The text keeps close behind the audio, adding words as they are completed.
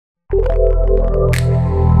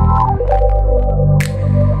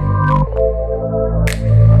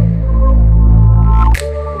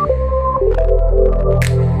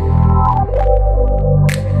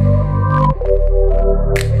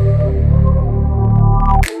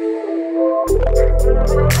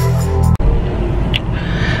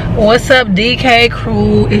What's up, DK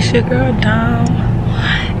crew? It's your girl Dom,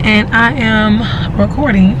 and I am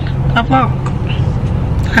recording a vlog.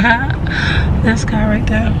 That's Kai right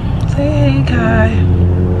there. Say hey, Kai.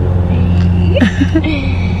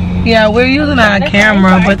 Yeah, we're using our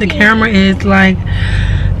camera, but the camera is like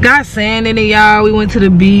got sand in it, y'all. We went to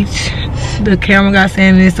the beach. The camera got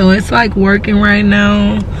sand in it, so it's like working right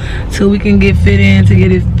now till we can get fit in to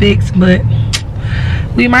get it fixed, but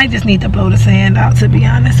we might just need to blow the sand out, to be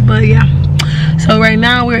honest. But yeah, so right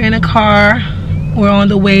now we're in a car. We're on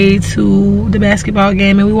the way to the basketball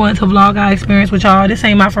game, and we wanted to vlog our experience with y'all. This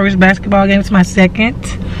ain't my first basketball game, it's my second.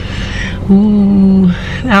 Ooh,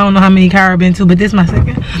 I don't know how many Kyra been to, but this is my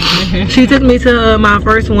second. She took me to my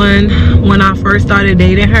first one when I first started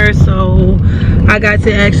dating her, so I got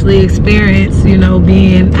to actually experience, you know,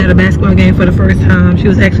 being at a basketball game for the first time. She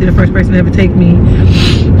was actually the first person to ever take me.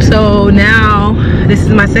 So now this is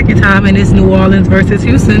my second time, and it's New Orleans versus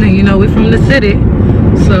Houston, and you know, we're from the city,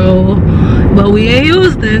 so but we in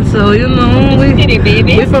Houston, so you know,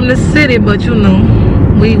 we're from the city, but you know,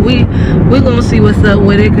 we're gonna see what's up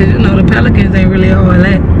with it, because you know the Pelicans ain't really all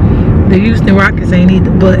that. The Houston Rockets ain't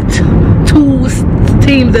either, but two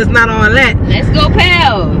teams that's not all that. Let's go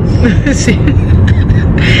Pels.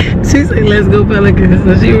 She said let's go Pelicans,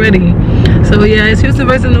 so she ready. So yeah, it's Houston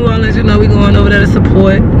versus New Orleans. You know, we going over there to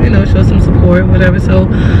support, you know, show some support, whatever. So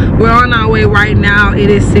we're on our way right now. It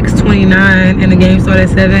is 6:29 and the game started at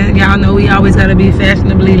 7. Y'all know we always gotta be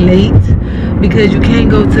fashionably late, because you can't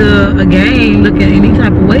go to a game looking any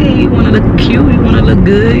type of way. You wanna look cute, you wanna look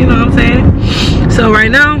good, you know what I'm saying? So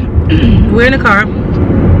right now, we're in the car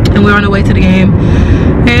and we're on the way to the game.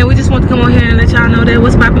 And we just want to come on here and let y'all know that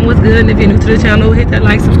what's popping, what's good. And if you're new to the channel, hit that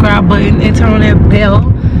like, subscribe button, and turn on that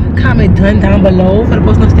bell. Comment done down below for the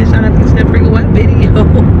post notification on that freaking what video.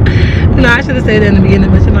 You know, I should have said that in the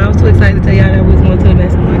beginning, but you know, I was too excited to tell y'all that we was going to the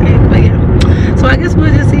basketball game. But yeah, so I guess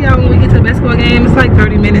we'll just see y'all when we get to the basketball game. It's like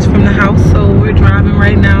 30 minutes from the house, so we're driving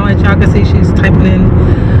right now. As y'all can see, she's typing in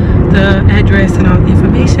the address and all the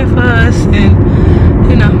information for us, and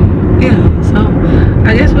you know, yeah. So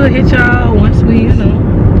I guess we'll hit y'all once we, you know,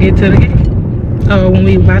 get to the game. Or when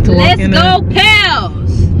we about to walk in. Let's go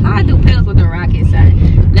Pels! How I do Pels with the Rocket side?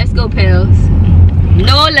 Let's go Pels.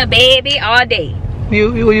 Nola baby all day.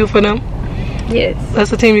 You for them? Yes. That's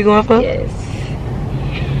the team you going for? Yes.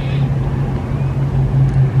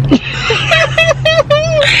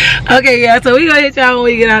 Okay, yeah, so we gonna hit y'all when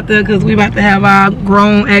we get out there, because we about to have our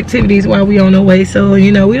grown activities while we on the way. So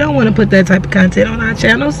you know, we don't want to put that type of content on our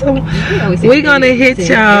channel, so we gonna hit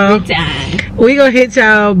y'all. We gonna hit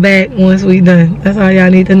y'all back once we done. That's all y'all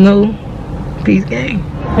need to know. Peace, gang.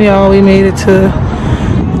 Y'all, we made it to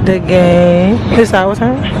the game. It's our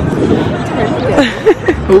turn. My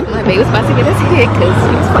baby was about to get his hit because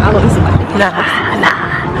he was following somebody. Nah.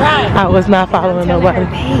 Right. I was not following nobody.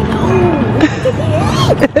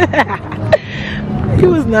 He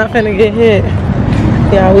was not finna get hit.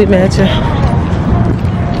 Yeah, we matching.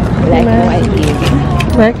 Black and white, baby.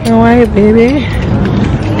 Black and white, baby.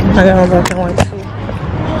 I got on black and white too.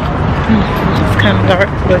 It's kind of dark,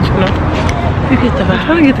 but you know, you get the vibe.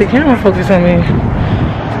 How to get the camera focused on me?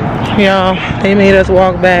 Y'all, they made us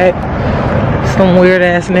walk back. Some weird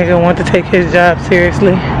ass nigga want to take his job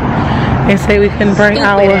seriously and say we couldn't bring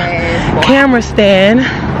our camera stand.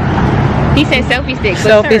 He said selfie stick.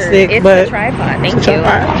 Selfie stick, it's but a tripod. Thank you.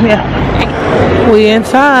 Tripod, yeah. We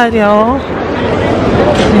inside, y'all,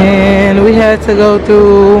 and we had to go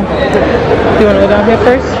through. You wanna go down here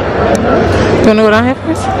first? You wanna go down here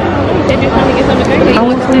first? Did you want to get something to drink? I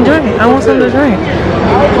want some to drink. I want something to drink.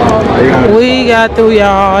 We got through,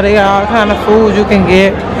 y'all. They got all kind of food you can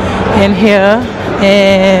get in here,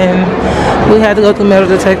 and we had to go through metal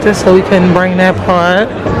detectors, so we couldn't bring that part.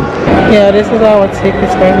 Yeah, this is our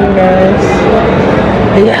tickets right here, guys.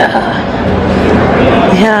 Yeah.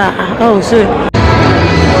 Yeah. Oh shit.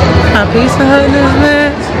 A Pizza Hut in this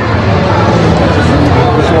bitch.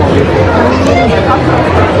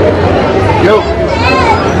 Yo.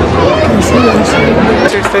 Can you see that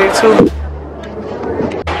shit? 632.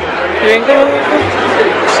 You ain't going?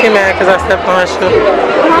 She mad because I stepped on her shoe.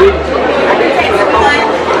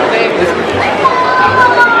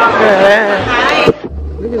 Look at that.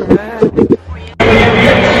 Look at that.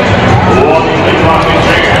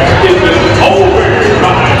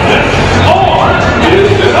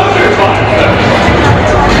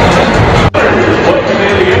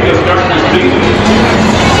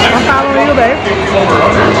 I'm following you, babe.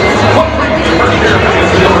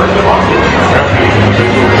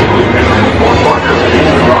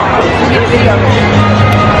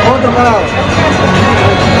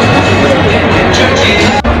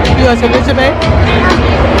 You want some picture, babe?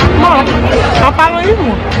 Come on. I'm following you.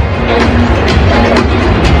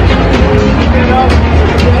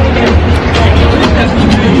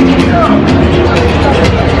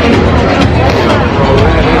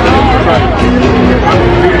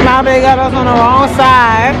 Now they got us on the wrong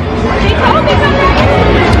side.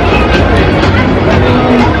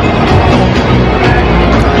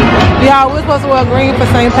 Y'all, we're supposed to wear green for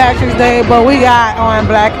St. Patrick's Day, but we got on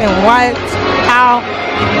black and white. How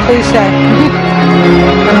cliche.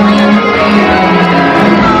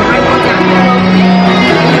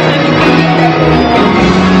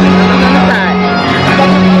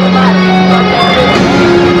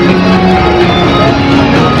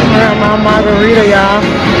 My margarita, y'all.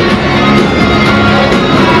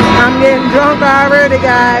 I'm getting drunk already,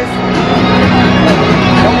 guys.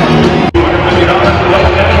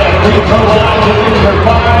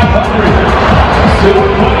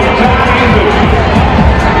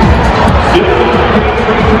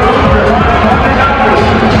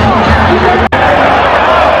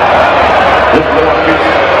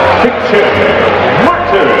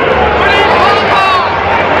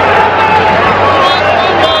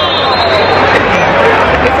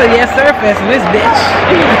 Yes, sir, fest this bitch.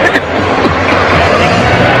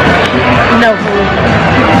 No food.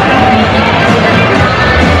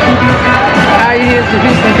 All you hear is the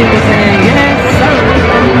Houston people saying, yes, sir.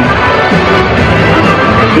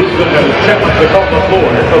 Houston has a challenge across the floor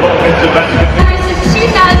for offensive basketball. Since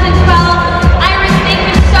 2012, Iris, thank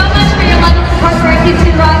you so much for your love and support for our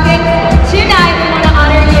Houston Rockets. Tonight, we want to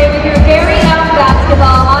honor you with your very own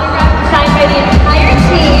basketball autograph signed by the entire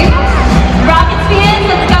team. Rockets fans,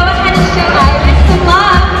 let's go ahead and show Iris some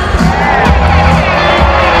love.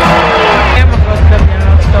 Camera goes up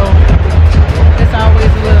now, so it's always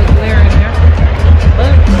a little glare in there.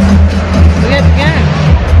 But we at the game.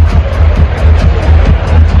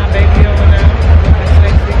 My baby over there.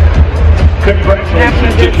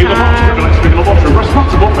 Congratulations to you, the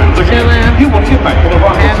responsible fans again. You want to get back for the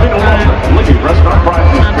Rockets. Living restaurant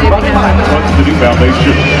prizes provided by the Funds to Do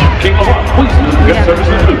Foundation. King of Rock, please, get service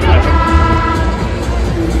and food.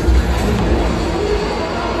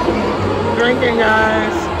 Drinking,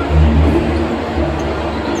 guys.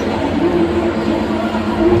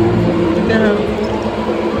 Look at her.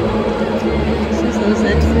 She's so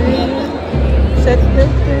sexy. Sexy.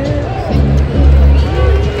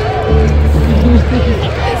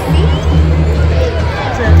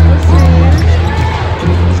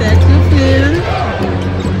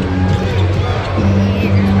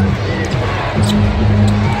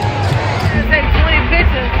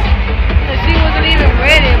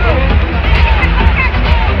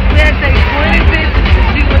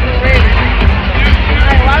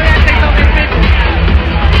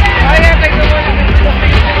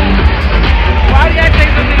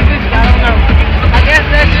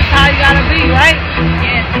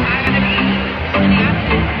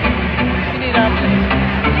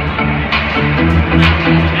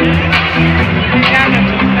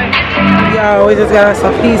 We just got us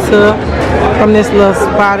a pizza from this little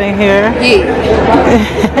spot in here. Yeah.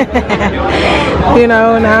 You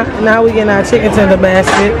know, now we getting our chicken tender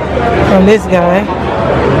basket from this guy.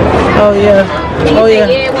 Oh yeah. Oh yeah.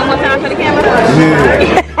 Yeah, one more time for the camera.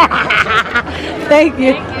 Yeah. Thank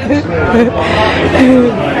you.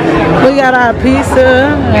 We got our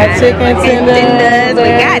pizza, our chicken tenders.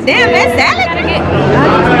 Goddamn, that salad.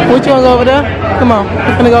 What you wanna go over there? Come on,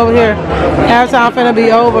 we're gonna go over here. Halftime finna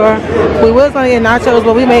be over. We was gonna get nachos,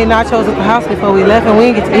 but we made nachos at the house before we left, and we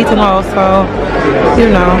didn't get to eat them all. So, you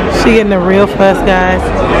know, she getting the real fuss, guys.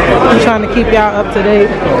 I'm trying to keep y'all up to date.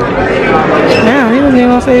 Now he wasn't even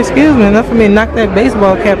gonna say excuse me. Enough for me to knock that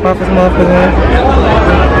baseball cap off his motherfucker.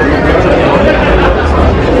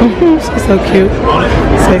 She's so cute,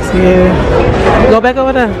 sexy. Yeah. Go back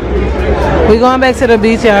over there. We going back to the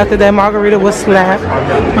beach, y'all, after that margarita was slap.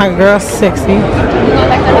 My girl's sexy.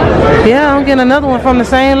 Yeah, I'm getting another one from the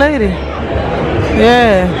same lady.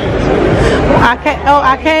 Yeah.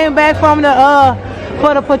 I came back from the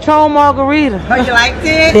for the Patron margarita. Oh, you liked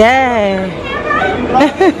it? Yeah.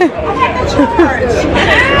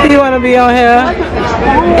 You wanna be on here?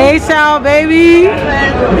 Hey, child, baby.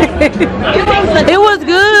 It was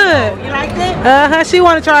good. You liked it? She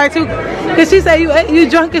wanna try it too. Cause she said you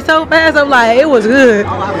drunk it so fast. I'm like, it was good.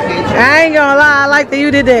 I ain't gonna lie, I like that you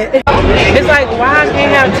did that. It's like, why I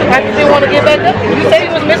can't have two? I didn't want to get back up. You said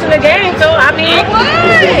you was missing the game, so I mean,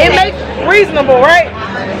 it makes reasonable, right?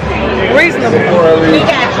 Reasonable. We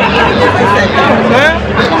got you. Huh?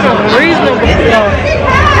 Reasonable.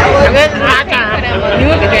 I guess it's my time. You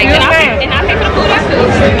was the And I pay for the food after.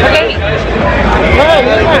 Okay. Oh,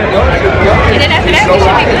 And then after that, we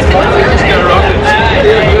should be good to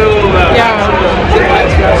go.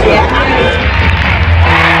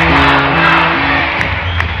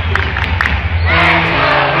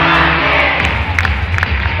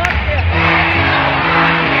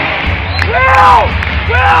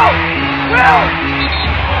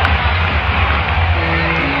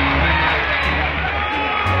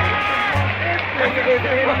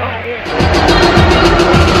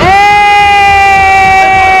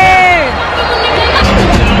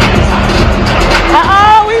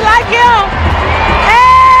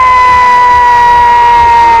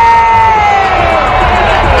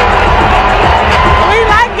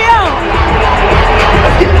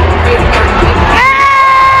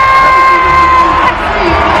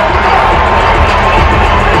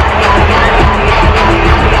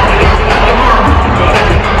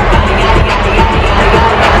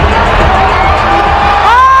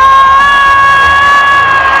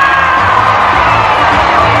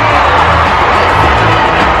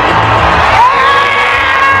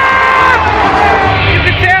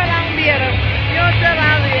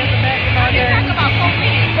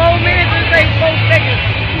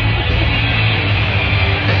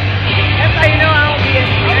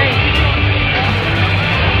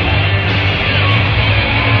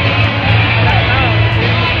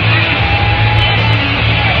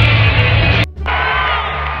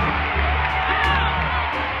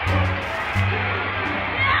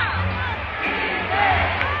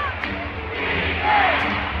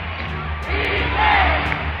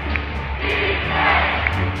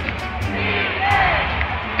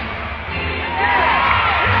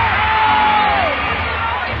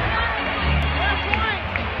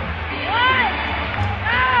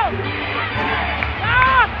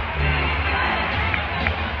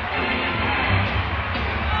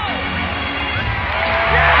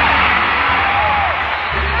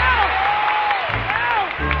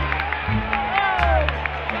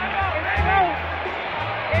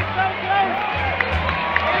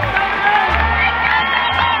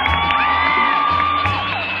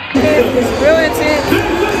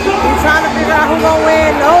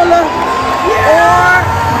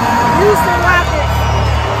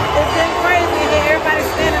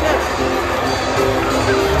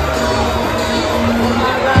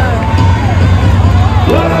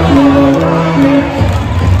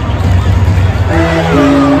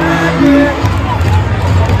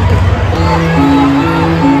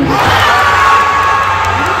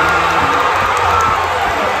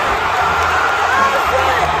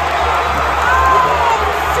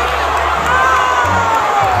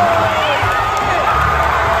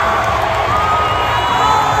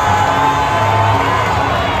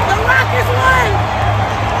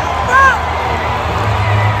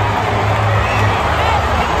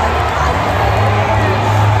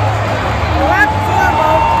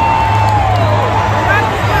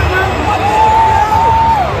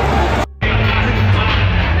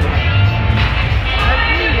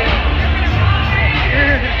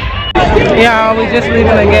 we just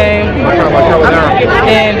leaving the game.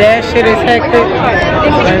 And that shit is hectic.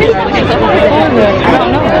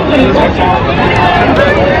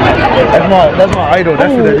 That's my idol.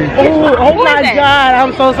 That's what that is. Oh my God,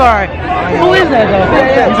 I'm so sorry. Who is that though?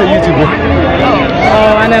 He's a YouTuber.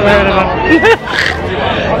 Oh, I never heard of him.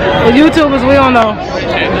 The YouTubers, we don't know.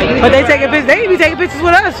 But they taking pictures. They be taking pictures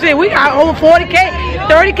with us. Shit, we got over 40K,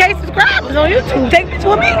 30K subscribers on YouTube. Take pictures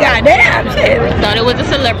with me, goddamn shit. Thought it was a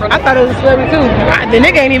celebrity. I thought it was a celebrity too. The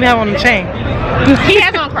nigga ain't even have on the chain. He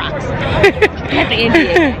has on Crocs. At the end of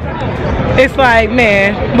it. It's like,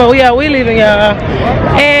 man, but yeah, we leaving, y'all,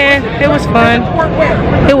 and it was fun.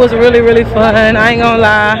 It was really, really fun. I ain't gonna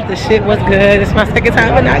lie, the shit was good. It's my second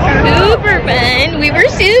time in that. Super fun. We were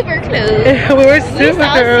super close. We were super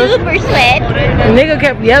girls. Super sweat. The nigga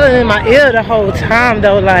kept yelling in my ear the whole time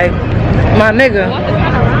though, like, my nigga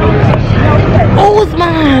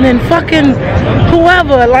Osman and fucking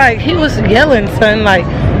whoever, like, he was yelling, son, like,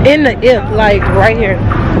 in the ear, like, right here.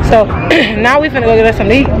 So now we finna go get us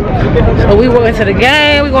something to eat. So we went into the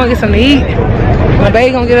game. We gonna get something to eat. My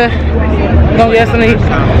baby gonna get us something to eat.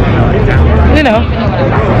 You know,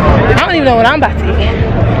 I don't even know what I'm about to eat,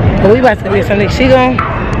 but we about to get something to eat. She gonna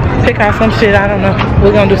pick out some shit. I don't know.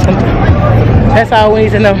 We're gonna do something. That's all we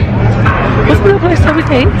need to know. What's a good place that we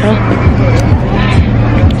can eat?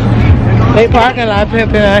 They parking lot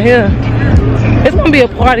pimping out here. It's gonna be a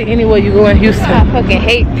party anywhere you go in Houston. I fucking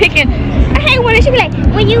hate picking. I hate when she be like,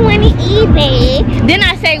 "What you want to eat, babe?" Then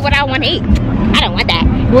I say what I want to eat. I don't want that.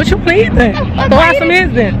 What you want to eat then? Throw out some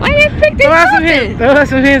his then. Why did you pick this? Throw out some his. Throw out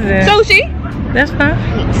some his then. Sushi. That's fine.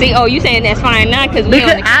 See, oh, you saying that's fine now because we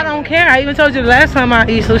Because I don't care. I even told you the last time I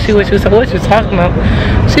eat sushi with you. So what you talking about?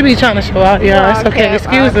 She be trying to show out, y'all. It's okay.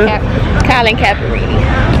 Excuse her. Colin Caparini.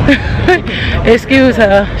 Excuse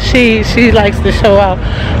her. She likes to show out.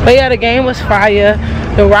 But yeah, the game was fire.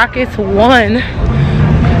 The Rockets won.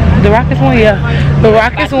 The Rockets won, yeah. The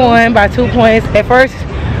Rockets won by 2 points. At first,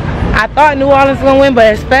 I thought New Orleans was gonna win, but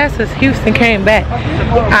as fast as Houston came back,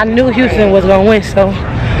 I knew Houston was gonna win. So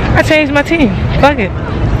I changed my team. Fuck it.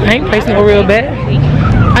 I ain't placing no real bet.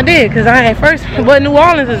 I did, cause I at first, but New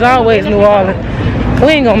Orleans is always New Orleans. We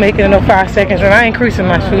ain't gonna make it in no 5 seconds, and I ain't increasing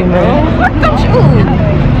my shoe, man. What the shoes?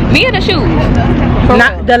 Me or the shoes?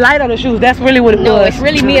 Not the light on the shoes. That's really what it was. No, it's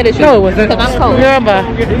really me or the shoes. No, it wasn't. Cause I'm cold.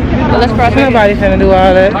 Nobody. Well, let's cross it. Nobody finna do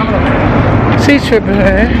all that. She tripping,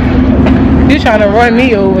 man. You trying to run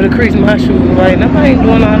me over to crease my shoes, right? Nobody ain't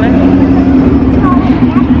doing all that.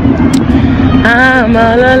 I'm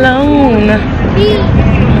all alone.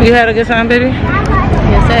 You had a good time, baby?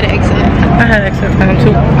 Yes, I had excellent. I had excellent time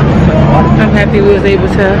too. I'm happy we was able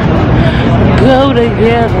to go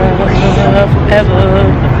together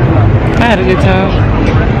forever. I had a good time.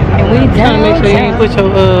 And we trying to make sure you ain't put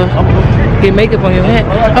your makeup on your head.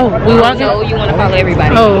 Oh, we walking? No, you want to follow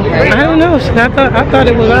everybody. Oh, I don't know. I thought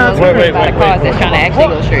it was our turn. A lot of cars that's trying to actually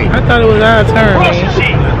go straight. I thought it was our turn, man.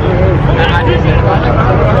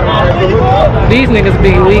 These niggas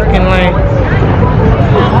be weak and lame.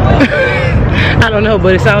 I don't know,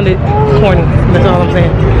 but it sounded corny. That's all I'm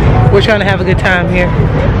saying. We're trying to have a good time here.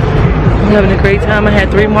 I'm having a great time. I had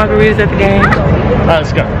 3 margaritas at the game. Alright,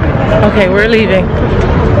 let's go. Okay, we're leaving.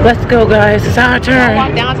 Let's go, guys. It's our I'll turn.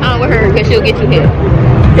 walk downtown with her because she'll get you here.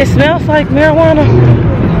 It smells like marijuana.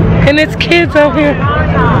 And it's kids out here.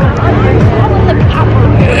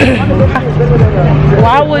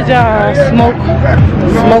 Why would y'all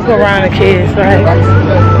smoke around the kids? Like,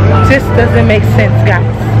 just doesn't make sense,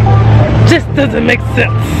 guys. Just doesn't make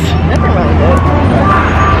sense.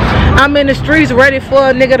 I'm in the streets ready for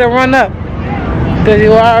a nigga to run up. Cause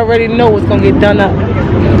you already know what's gonna get done up.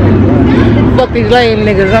 Fuck these lame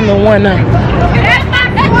niggas, I'm the one up.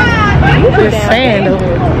 Just saying though.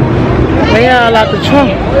 They all out the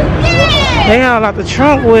trunk. They all out the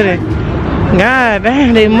trunk with it. God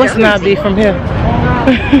damn, they must not be from here.